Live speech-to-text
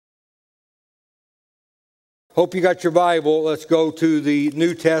Hope you got your Bible. Let's go to the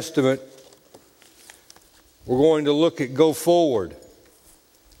New Testament. We're going to look at go forward.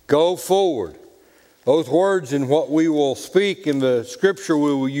 Go forward. Those words in what we will speak in the scripture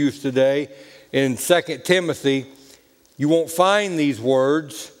we will use today in 2 Timothy, you won't find these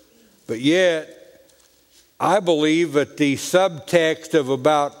words, but yet I believe that the subtext of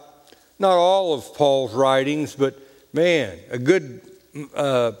about, not all of Paul's writings, but man, a good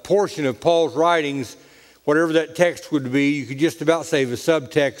portion of Paul's writings, whatever that text would be, you could just about say the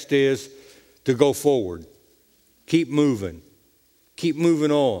subtext is to go forward. Keep moving. Keep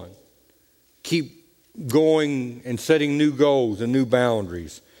moving on. Keep going and setting new goals and new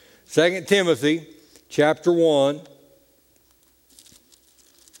boundaries. 2 Timothy chapter 1,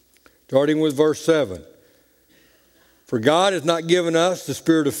 starting with verse 7. For God has not given us the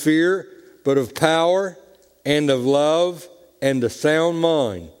spirit of fear, but of power and of love and a sound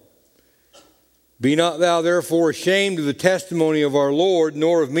mind. Be not thou therefore ashamed of the testimony of our Lord,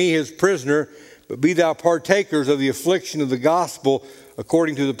 nor of me his prisoner, but be thou partakers of the affliction of the gospel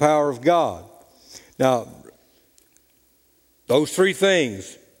according to the power of God. Now, those three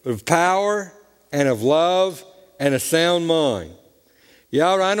things, of power and of love and a sound mind.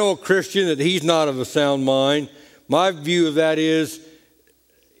 Yeah, I know a Christian that he's not of a sound mind. My view of that is,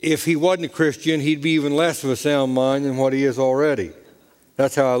 if he wasn't a Christian, he'd be even less of a sound mind than what he is already.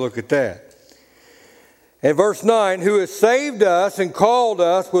 That's how I look at that. And verse 9, who has saved us and called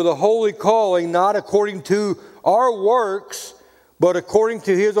us with a holy calling, not according to our works, but according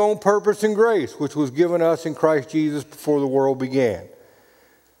to his own purpose and grace, which was given us in Christ Jesus before the world began.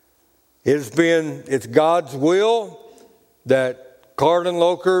 It's God's will that Carden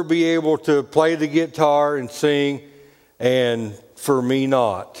Locher be able to play the guitar and sing, and for me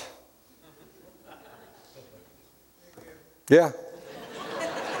not. Yeah.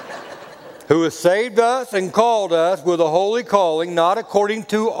 Who has saved us and called us with a holy calling, not according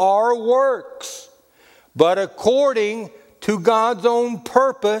to our works, but according to God's own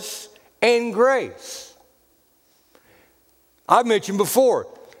purpose and grace. I've mentioned before,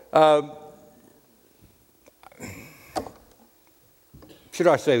 should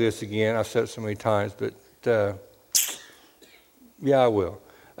I say this again? I've said it so many times, but yeah, I will.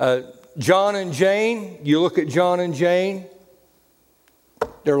 John and Jane, you look at John and Jane,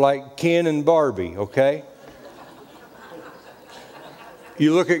 they're like Ken and Barbie, okay?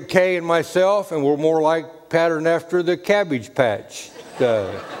 You look at Kay and myself, and we're more like patterned after the Cabbage Patch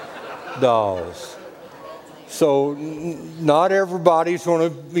dolls. So not everybody's going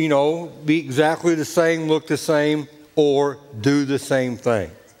to, be exactly the same, look the same, or do the same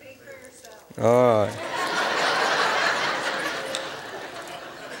thing. Speak for yourself. All right.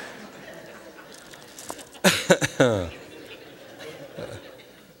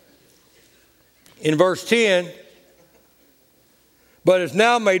 In verse 10, but is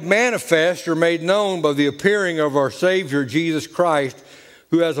now made manifest or made known by the appearing of our Savior Jesus Christ,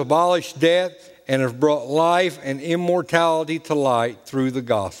 who has abolished death and has brought life and immortality to light through the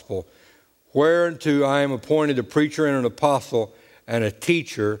gospel, whereunto I am appointed a preacher and an apostle and a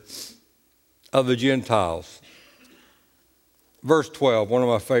teacher of the Gentiles. Verse 12, one of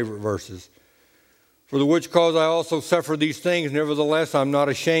my favorite verses. For the which cause I also suffer these things, nevertheless I'm not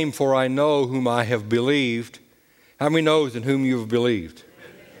ashamed, for I know whom I have believed. How many knows in whom you have believed?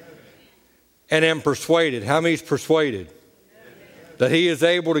 And am persuaded. How many is persuaded? That he is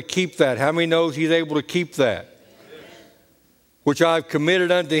able to keep that. How many knows he's able to keep that? Which I've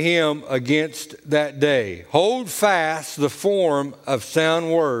committed unto him against that day. Hold fast the form of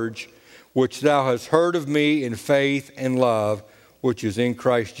sound words, which thou hast heard of me in faith and love, which is in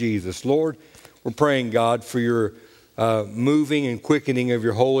Christ Jesus. Lord, we're praying, God, for your moving and quickening of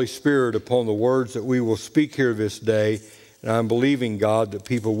your Holy Spirit upon the words that we will speak here this day. And I'm believing, God, that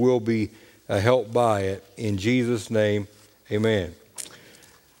people will be helped by it. In Jesus' name, amen.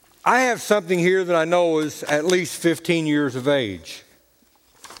 I have something here that I know is at least 15 years of age.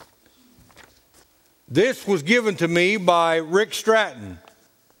 This was given to me by Rick Stratton.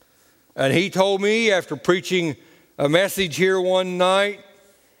 And he told me after preaching a message here one night,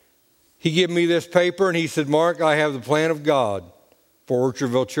 he gave me this paper and he said, Mark, I have the plan of God for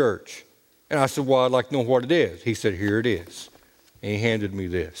Orchardville Church. And I said, well, I'd like to know what it is. He said, here it is. And he handed me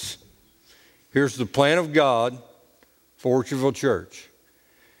this. Here's the plan of God for Orchardville Church.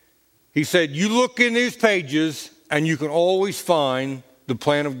 He said, you look in these pages and you can always find the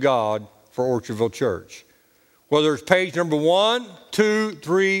plan of God for Orchardville Church. Whether it's page number 1, 2,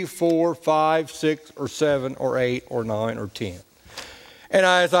 3, 4, 5, 6, or 7, or 8, or 9, or 10. And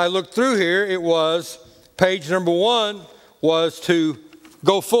as I looked through here, it was page number 1 was to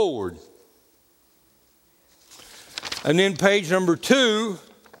go forward. And then page number 2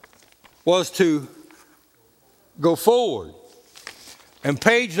 was to go forward. And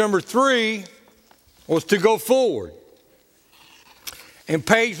page number 3 was to go forward. And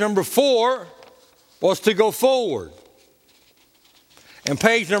page number 4 was to go forward. And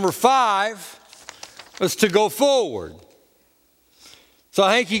page number 5 was to go forward. So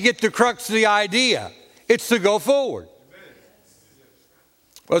I think you get the crux of the idea. It's to go forward.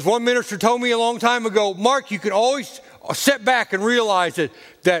 As one minister told me a long time ago, Mark, you can always sit back and realize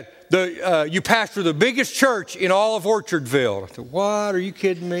that you pastor the biggest church in all of Orchardville. I said, what? Are you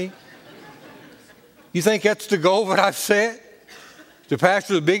kidding me? You think that's the goal that I've set? To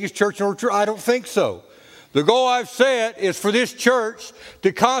pastor the biggest church in Orchardville? I don't think so. The goal I've set is for this church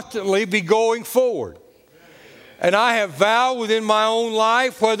to constantly be going forward. And I have vowed within my own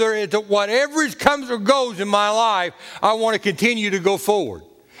life, whether it's whatever comes or goes in my life, I want to continue to go forward.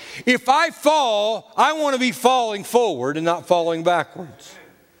 If I fall, I want to be falling forward and not falling backwards.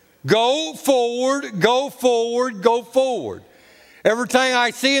 Go forward, go forward, go forward. Everything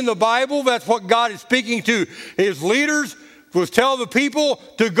I see in the Bible, that's what God is speaking to His leaders, was tell the people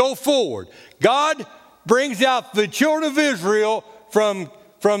to go forward. God brings out the children of Israel from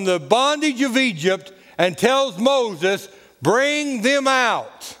the bondage of Egypt and tells Moses, bring them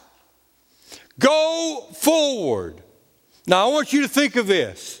out. Go forward. Now I want you to think of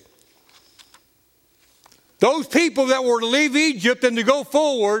this. Those people that were to leave Egypt and to go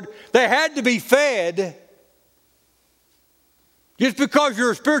forward, they had to be fed. Just because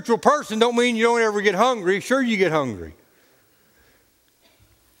you're a spiritual person don't mean you don't ever get hungry. Sure, you get hungry.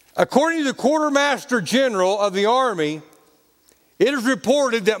 According to the quartermaster general of the army, it is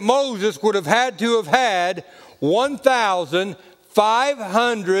reported that Moses would have had to have had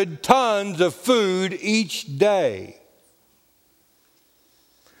 1,500 tons of food each day.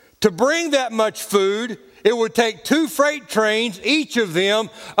 To bring that much food, it would take 2 freight trains, each of them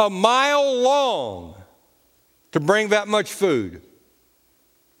a mile long, to bring that much food.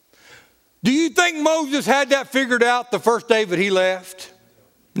 Do you think Moses had that figured out the first day that he left?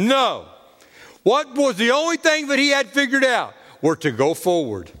 No. What was the only thing that he had figured out? Were to go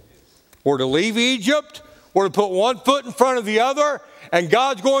forward. Or to leave Egypt, or to put one foot in front of the other, and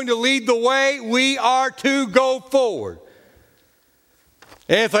God's going to lead the way. We are to go forward.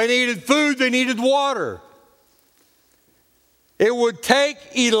 And if they needed food, they needed water. It would take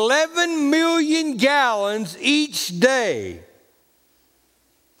 11 million gallons each day.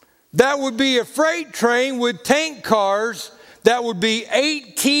 That would be a freight train with tank cars that would be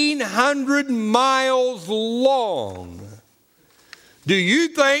 1,800 miles long. Do you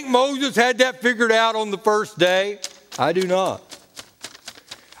think Moses had that figured out on the first day? I do not.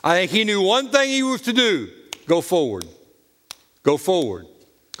 I think he knew one thing he was to do. Go forward. Go forward.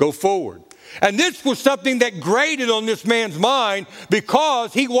 Go forward. And this was something that grated on this man's mind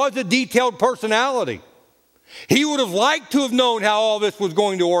because he was a detailed personality. He would have liked to have known how all this was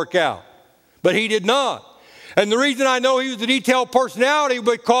going to work out, but he did not. And the reason I know he was a detailed personality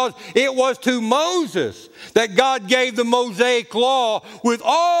because it was to Moses that God gave the Mosaic Law with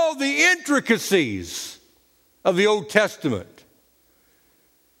all the intricacies of the Old Testament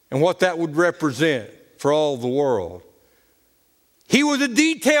and what that would represent for all the world. He was a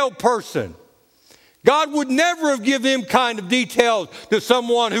detailed person. God would never have given him kind of details to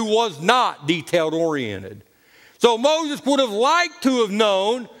someone who was not detail-oriented. So Moses would have liked to have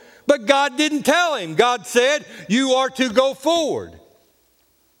known, but God didn't tell him. God said, you are to go forward.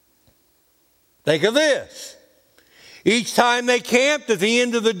 Think of this. Each time they camped at the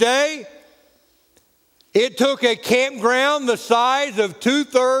end of the day, it took a campground the size of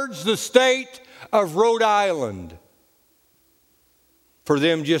 2/3 the state of Rhode Island for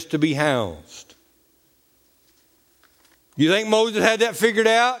them just to be housed. You think Moses had that figured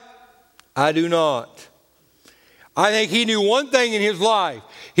out? I do not. I think he knew one thing in his life.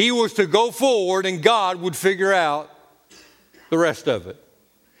 He was to go forward and God would figure out the rest of it.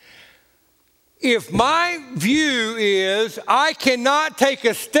 If my view is I cannot take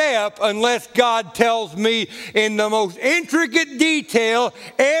a step unless God tells me in the most intricate detail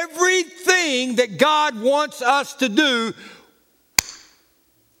everything that God wants us to do,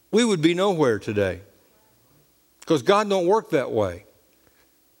 we would be nowhere today. Because God don't work that way.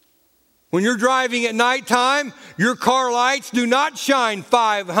 When you're driving at nighttime, your car lights do not shine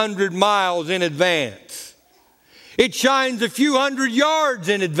 500 miles in advance. It shines a few hundred yards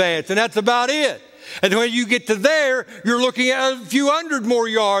in advance, and that's about it. And when you get to there, you're looking at a few hundred more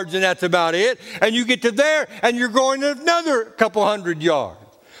yards, and that's about it. And you get to there, and you're going another couple hundred yards.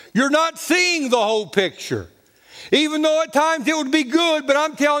 You're not seeing the whole picture. Even though at times it would be good, but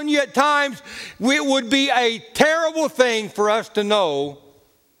I'm telling you, at times it would be a terrible thing for us to know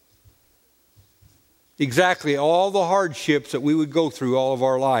exactly all the hardships that we would go through all of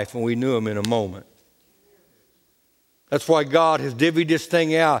our life when we knew Him in a moment. That's why God has divvied this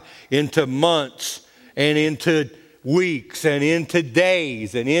thing out into months and into weeks and into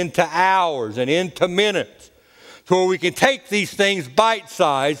days and into hours and into minutes, so we can take these things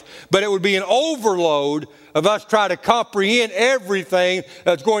bite-sized, but it would be an overload of us trying to comprehend everything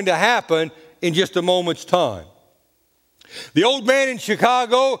that's going to happen in just a moment's time. The old man in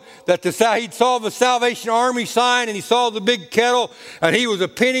Chicago, he saw the Salvation Army sign and he saw the big kettle, and he was a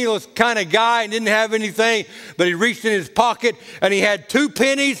penniless kind of guy and didn't have anything, but he reached in his pocket and he had 2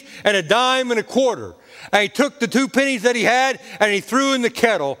 pennies and a dime and a quarter. And he took the 2 pennies that he had and he threw in the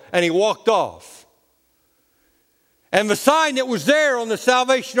kettle and he walked off. And the sign that was there on the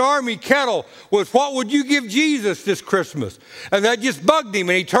Salvation Army kettle was, "What would you give Jesus this Christmas?" And that just bugged him.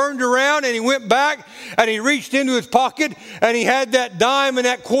 And he turned around and he went back and he reached into his pocket and he had that dime and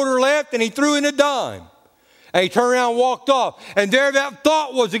that quarter left and he threw in a dime. And he turned around and walked off. And there that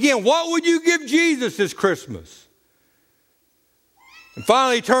thought was again, what would you give Jesus this Christmas? And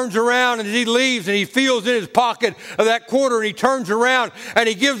finally he turns around and he leaves and he feels in his pocket of that quarter and he turns around and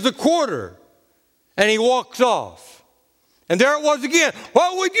he gives the quarter and he walks off. And there it was again.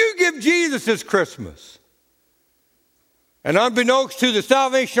 What would you give Jesus this Christmas? And unbeknownst to the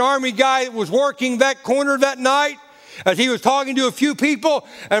Salvation Army guy that was working that corner that night, as he was talking to a few people,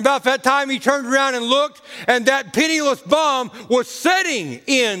 and about that time he turned around and looked, and that penniless bum was sitting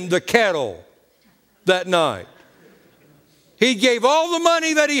in the kettle that night. He gave all the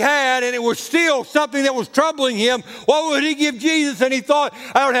money that he had, and it was still something that was troubling him. What would he give Jesus? And he thought,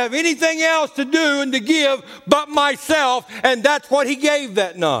 I don't have anything else to do and to give but myself, and that's what he gave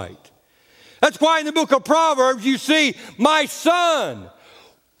that night. That's why in the book of Proverbs you see, my son,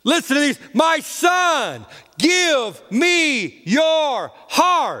 listen to these, my son, give me your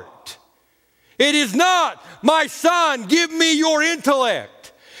heart. It is not, my son, give me your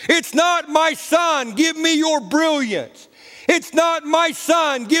intellect. It's not, my son, give me your brilliance. It's not, my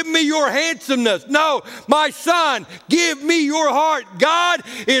son, give me your handsomeness. No, my son, give me your heart. God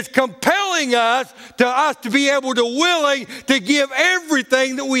is compelling us to be able to willing to give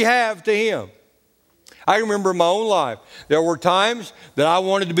everything that we have to Him. I remember in my own life, there were times that I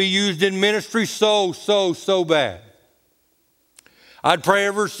wanted to be used in ministry so bad. I'd pray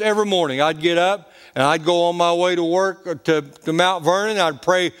every morning. I'd get up and I'd go on my way to work to Mount Vernon. I'd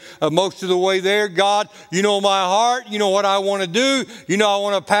pray most of the way there. God, you know my heart. You know what I want to do. You know I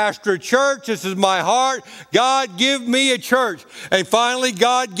want to pastor a church. This is my heart. God, give me a church. And finally,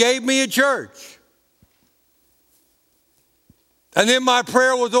 God gave me a church. And then my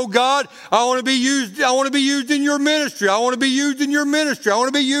prayer was, oh God, I want to be used. I want to be used in your ministry. I want to be used in your ministry. I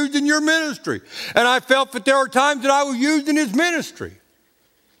want to be used in your ministry. And I felt that there were times that I was used in His ministry.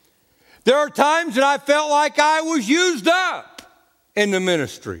 There are times that I felt like I was used up in the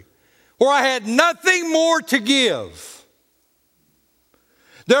ministry, where I had nothing more to give.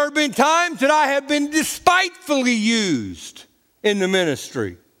 There have been times that I have been despitefully used in the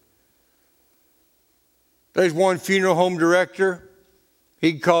ministry. There's one funeral home director.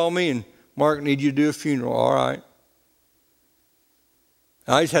 He'd call me and, Mark, I need you to do a funeral. All right.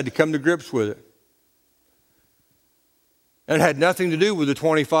 I just had to come to grips with it. And it had nothing to do with the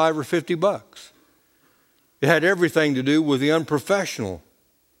 25 or 50 bucks. It had everything to do with the unprofessional.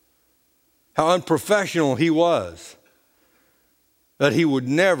 How unprofessional he was. That he would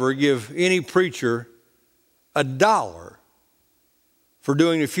never give any preacher $1 for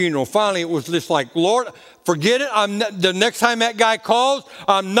doing the funeral. Finally, it was just like, Lord, forget it. The next time that guy calls,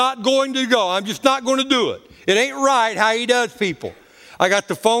 I'm not going to go. I'm just not going to do it. It ain't right how he does people. I got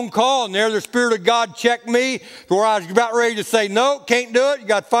the phone call, and there the Spirit of God checked me to where I was about ready to say, no, can't do it. You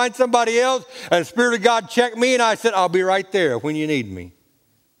got to find somebody else. And the Spirit of God checked me, and I said, I'll be right there when you need me.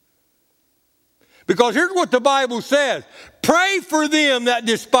 Because here's what the Bible says. Pray for them that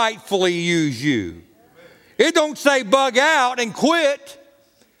despitefully use you. It don't say bug out and quit.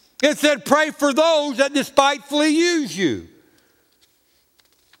 It said pray for those that despitefully use you.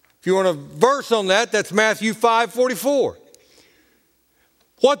 If you want a verse on that, that's Matthew 5:44.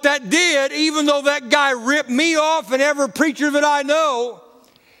 What that did, even though that guy ripped me off and every preacher that I know,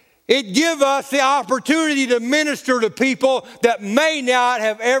 it give us the opportunity to minister to people that may not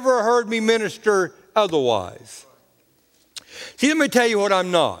have ever heard me minister otherwise. See, let me tell you what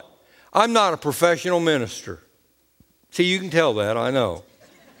I'm not. I'm not a professional minister. See, you can tell that, I know.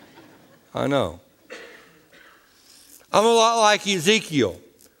 I'm a lot like Ezekiel,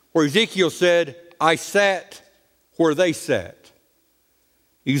 where Ezekiel said, I sat where they sat.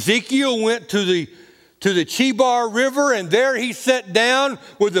 Ezekiel went to the Chebar River, and there he sat down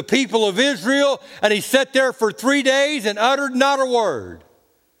with the people of Israel, and he sat there for 3 days and uttered not a word,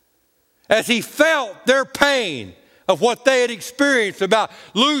 as he felt their pain of what they had experienced about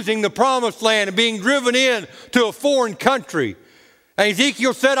losing the promised land and being driven in to a foreign country. And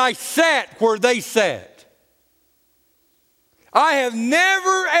Ezekiel said, I sat where they sat. I have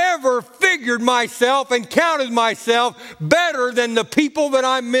never, ever figured myself and counted myself better than the people that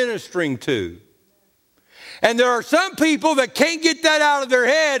I'm ministering to. And there are some people that can't get that out of their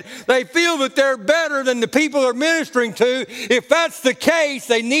head. They feel that they're better than the people they're ministering to. If that's the case,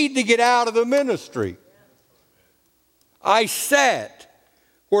 they need to get out of the ministry. I sat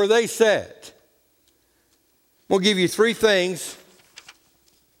where they sat. We'll give you 3 things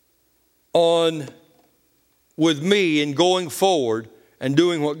on with me in going forward and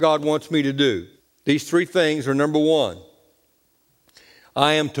doing what God wants me to do. These 3 things are: number 1,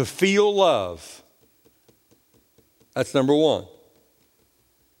 I am to feel love. That's number 1.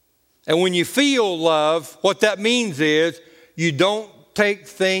 And when you feel love, what that means is you don't take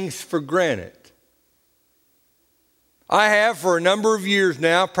things for granted. I have for a number of years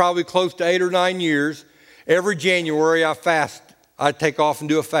now, probably close to 8 or 9 years, every January I fast. I take off and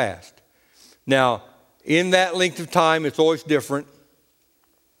do a fast. Now, in that length of time, it's always different.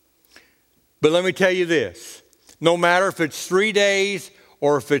 But let me tell you this. No matter if it's 3 days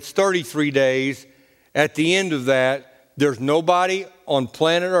or if it's 33 days, at the end of that, there's nobody on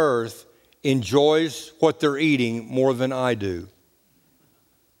planet Earth enjoys what they're eating more than I do.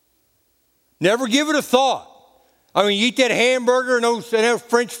 Never give it a thought. I mean, you eat that hamburger and those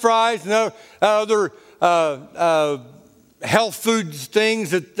French fries and other health food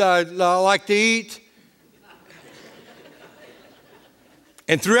things that I like to eat.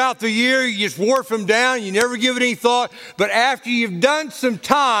 And throughout the year, you just warp them down. You never give it any thought. But after you've done some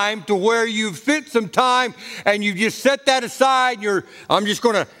time to where you've spent some time and you just set that aside, I'm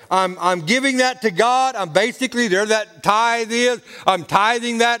giving that to God. I'm basically, there that tithe is. I'm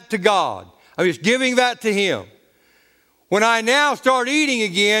tithing that to God. I'm just giving that to Him. When I now start eating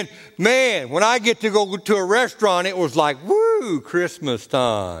again, man, when I get to go to a restaurant, it was like, woo, Christmas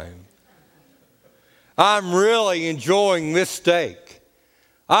time. I'm really enjoying this steak.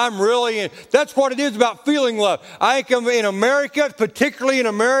 That's what it is about feeling love. I think in America, particularly in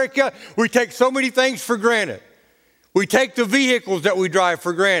America, we take so many things for granted. We take the vehicles that we drive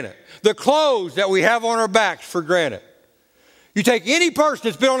for granted. The clothes that we have on our backs for granted. You take any person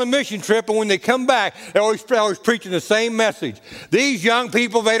that's been on a mission trip, and when they come back, they're always preaching the same message. These young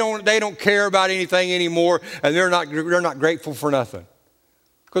people, they don't care about anything anymore, and they're not grateful for nothing.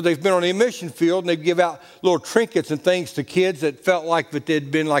 Because they've been on the mission field and they give out little trinkets and things to kids that felt like that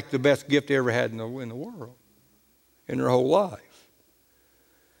they'd been like the best gift they ever had in the world, in their whole life.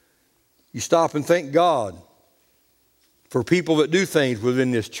 You stop and thank God for people that do things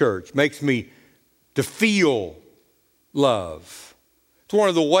within this church. Makes me to feel love. It's one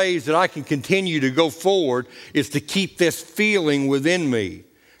of the ways that I can continue to go forward is to keep this feeling within me,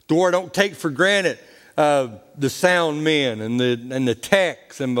 to where I don't take for granted the sound men and the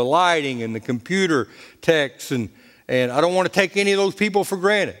techs and the lighting and the computer techs and I don't want to take any of those people for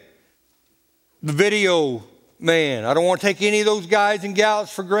granted. The video man, I don't want to take any of those guys and gals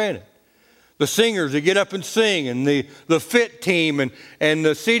for granted. The singers that get up and sing and the fit team and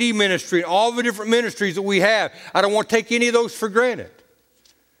the CD ministry and all the different ministries that we have, I don't want to take any of those for granted.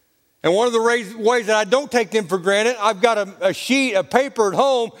 And one of the ways that I don't take them for granted, I've got a sheet of paper at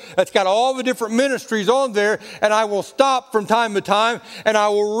home that's got all the different ministries on there, and I will stop from time to time, and I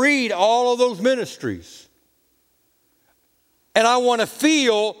will read all of those ministries. And I want to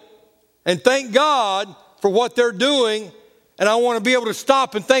feel and thank God for what they're doing, and I want to be able to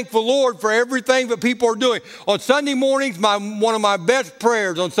stop and thank the Lord for everything that people are doing. On Sunday mornings, one of my best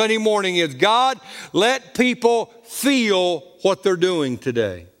prayers on Sunday morning is, God, let people feel what they're doing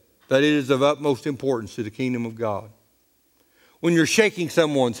today. That it is of utmost importance to the kingdom of God. When you're shaking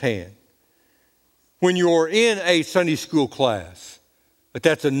someone's hand, when you're in a Sunday school class, but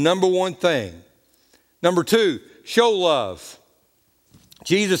that's the number 1 thing. Number 2, show love.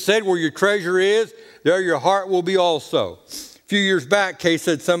 Jesus said, where your treasure is, there your heart will be also. A few years back, Kay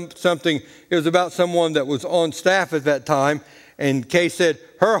said something, it was about someone that was on staff at that time, and Kay said,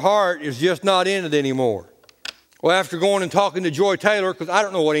 her heart is just not in it anymore. Well, after going and talking to Joy Taylor, because I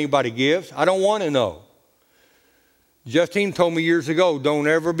don't know what anybody gives, I don't want to know. Justine told me years ago, don't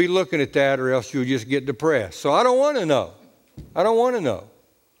ever be looking at that or else you'll just get depressed. So I don't want to know. I don't want to know.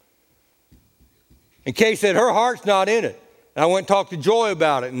 And Kay said her heart's not in it. And I went and talked to Joy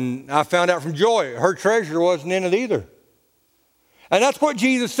about it, and I found out from Joy, her treasure wasn't in it either. And that's what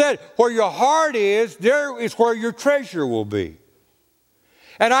Jesus said. Where your heart is, there is where your treasure will be.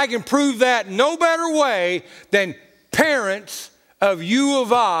 And I can prove that no better way than parents of U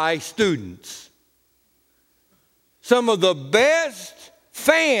of I students. Some of the best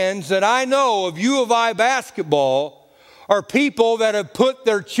fans that I know of U of I basketball are people that have put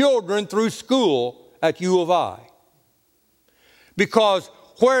their children through school at U of I. Because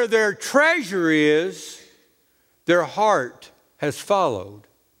where their treasure is, their heart has followed,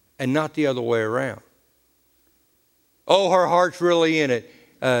 and not the other way around. Oh, her heart's really in it.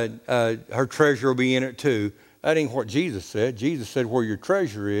 Her treasure will be in it too. That ain't what Jesus said. Jesus said where your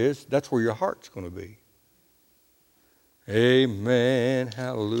treasure is, that's where your heart's going to be. Amen.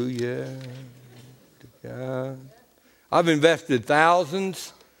 Hallelujah. To God. I've invested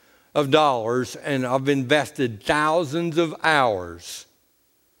thousands of dollars, and I've invested thousands of hours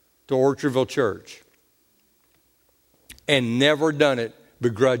to Orchardville Church, and never done it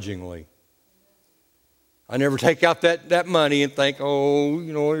begrudgingly. I never take out that money and think, oh,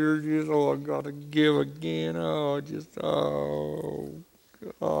 you know, I got to give again.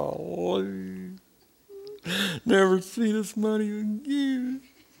 Golly. Never see this money again.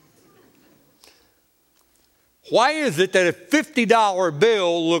 Why is it that a $50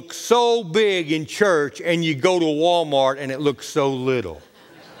 bill looks so big in church and you go to Walmart and it looks so little?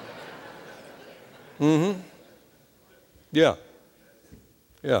 Mm-hmm. Yeah.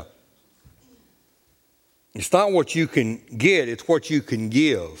 It's not what you can get, it's what you can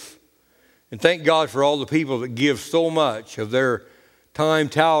give. And thank God for all the people that give so much of their time,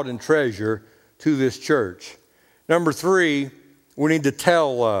 talent, and treasure to this church. Number 3, we need to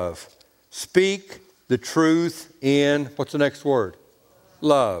tell love. Speak the truth in, what's the next word?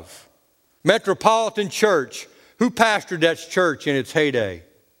 Love. Metropolitan Church. Who pastored that church in its heyday?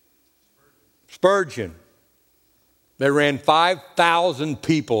 Spurgeon. They ran 5,000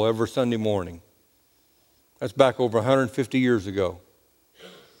 people every Sunday morning. That's back over 150 years ago.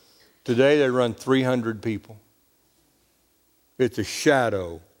 Today they run 300 people. It's a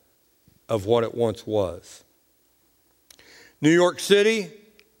shadow of what it once was. New York City,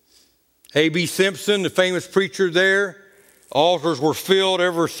 A.B. Simpson, the famous preacher there, altars were filled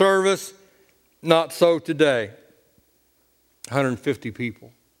every service. Not so today. 150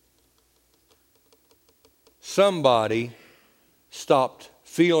 people. Somebody stopped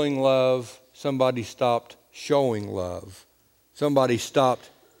feeling love. Somebody stopped showing love. Somebody stopped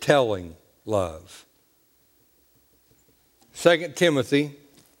telling love. 2 Timothy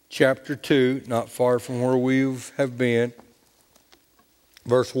chapter 2, not far from where we have been,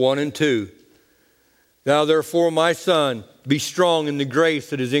 verse 1 and 2. Thou therefore, my son, be strong in the grace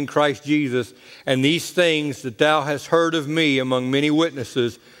that is in Christ Jesus, and these things that thou hast heard of me among many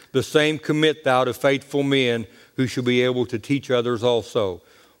witnesses, the same commit thou to faithful men who shall be able to teach others also.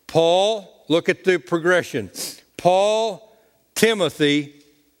 Paul, look at the progression. Paul, Timothy,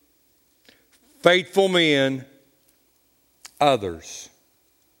 faithful men, others.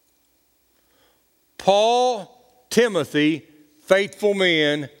 Paul, Timothy, faithful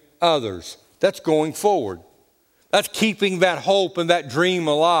men, others. That's going forward. That's keeping that hope and that dream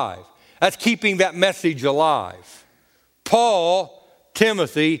alive. That's keeping that message alive. Paul,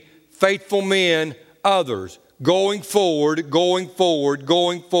 Timothy, faithful men, others. Going forward, going forward,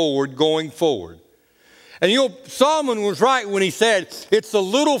 going forward, going forward. And you know, Solomon was right when he said, it's the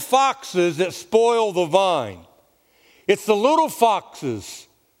little foxes that spoil the vine. It's the little foxes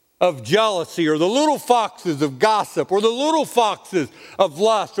of jealousy, or the little foxes of gossip, or the little foxes of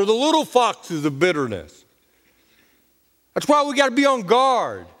lust, or the little foxes of bitterness. That's why we got to be on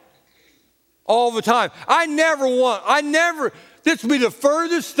guard all the time. This would be the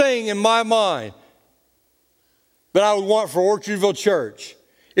furthest thing in my mind that I would want for Orchardville Church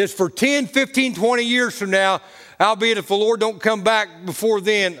is for 10, 15, 20 years from now, albeit if the Lord don't come back before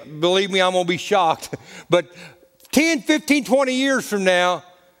then, believe me, I'm going to be shocked. But 10, 15, 20 years from now,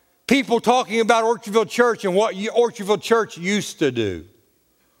 people talking about Orchardville Church and what Orchardville Church used to do.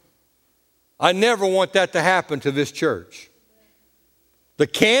 I never want that to happen to this church. The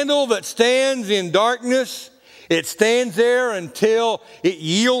candle that stands in darkness, it stands there until it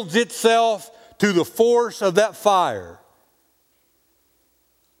yields itself to the force of that fire.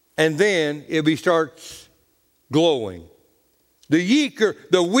 And then it starts glowing.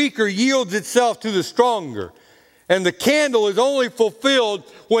 The weaker yields itself to the stronger. And the candle is only fulfilled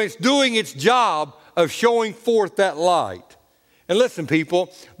when it's doing its job of showing forth that light. And listen,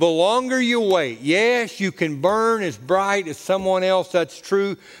 people, the longer you wait, yes, you can burn as bright as someone else, that's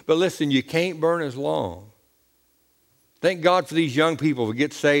true. But listen, you can't burn as long. Thank God for these young people who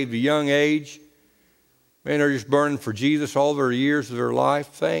get saved at a young age. Man, they're just burning for Jesus all their years of their life.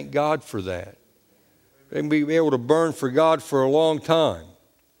 Thank God for that. They can be able to burn for God for a long time.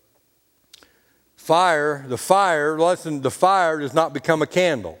 The fire does not become a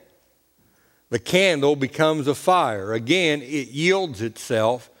candle. The candle becomes a fire. Again, it yields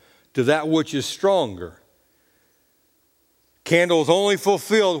itself to that which is stronger. Candle is only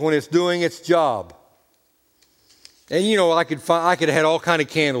fulfilled when it's doing its job. And I could have had all kind of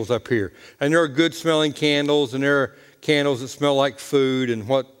candles up here. And there are good smelling candles, and there are candles that smell like food, and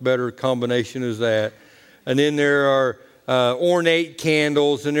what better combination is that? And then there are ornate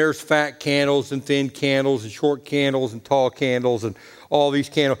candles, and there's fat candles and thin candles and short candles and tall candles, and all these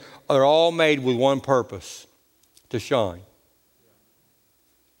candles. They're all made with one purpose, to shine.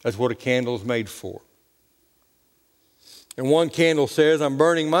 That's what a candle is made for. And one candle says, I'm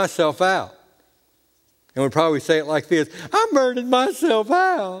burning myself out. And we'd probably say it like this, I'm burning myself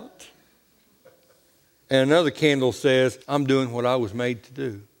out. And another candle says, I'm doing what I was made to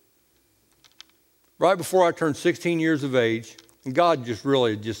do. Right before I turned 16 years of age, and God just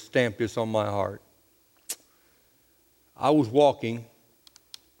stamped this on my heart. I was walking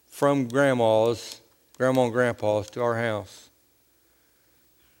from Grandma and Grandpa's to our house.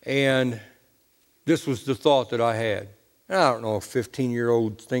 And this was the thought that I had. And I don't know if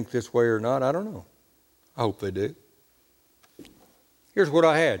 15-year-olds think this way or not. I don't know. I hope they do. Here's what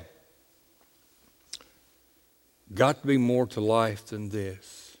I had. Got to be more to life than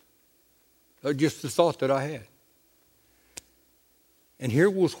this. Just the thought that I had. And here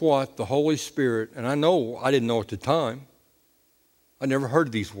was what the Holy Spirit, and I didn't know at the time. I never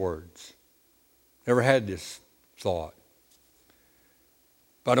heard these words. Never had this thought.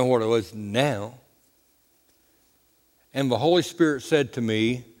 But I know what it was now. And the Holy Spirit said to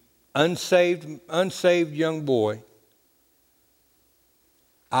me, unsaved young boy,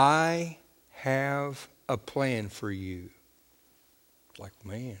 I have a plan for you. Like,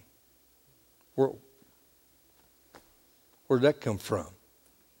 man, where'd that come from?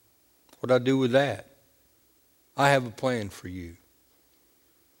 What'd I do with that? I have a plan for you.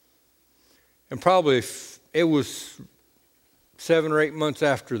 And probably if it was 7 or 8 months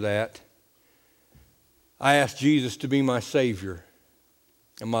after that, I asked Jesus to be my Savior.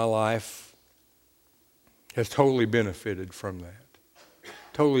 And my life has totally benefited from that.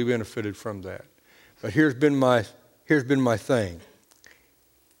 Totally benefited from that. But here's been my thing.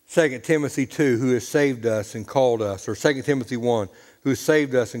 2 Timothy 2, who has saved us and called us, or 2 Timothy 1, who has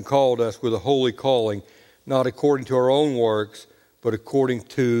saved us and called us with a holy calling, not according to our own works, but according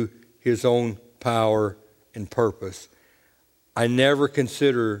to his own power and purpose. I never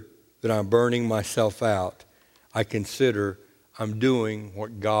consider that I'm burning myself out. I consider I'm doing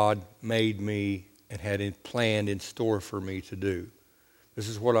what God made me and had planned in store for me to do. This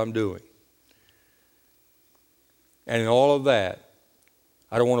is what I'm doing. And in all of that,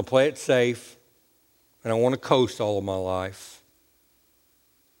 I don't want to play it safe, and I want to coast all of my life.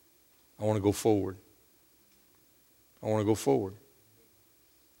 I want to go forward. I want to go forward.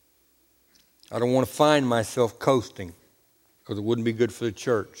 I don't want to find myself coasting, because it wouldn't be good for the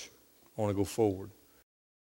church. I want to go forward.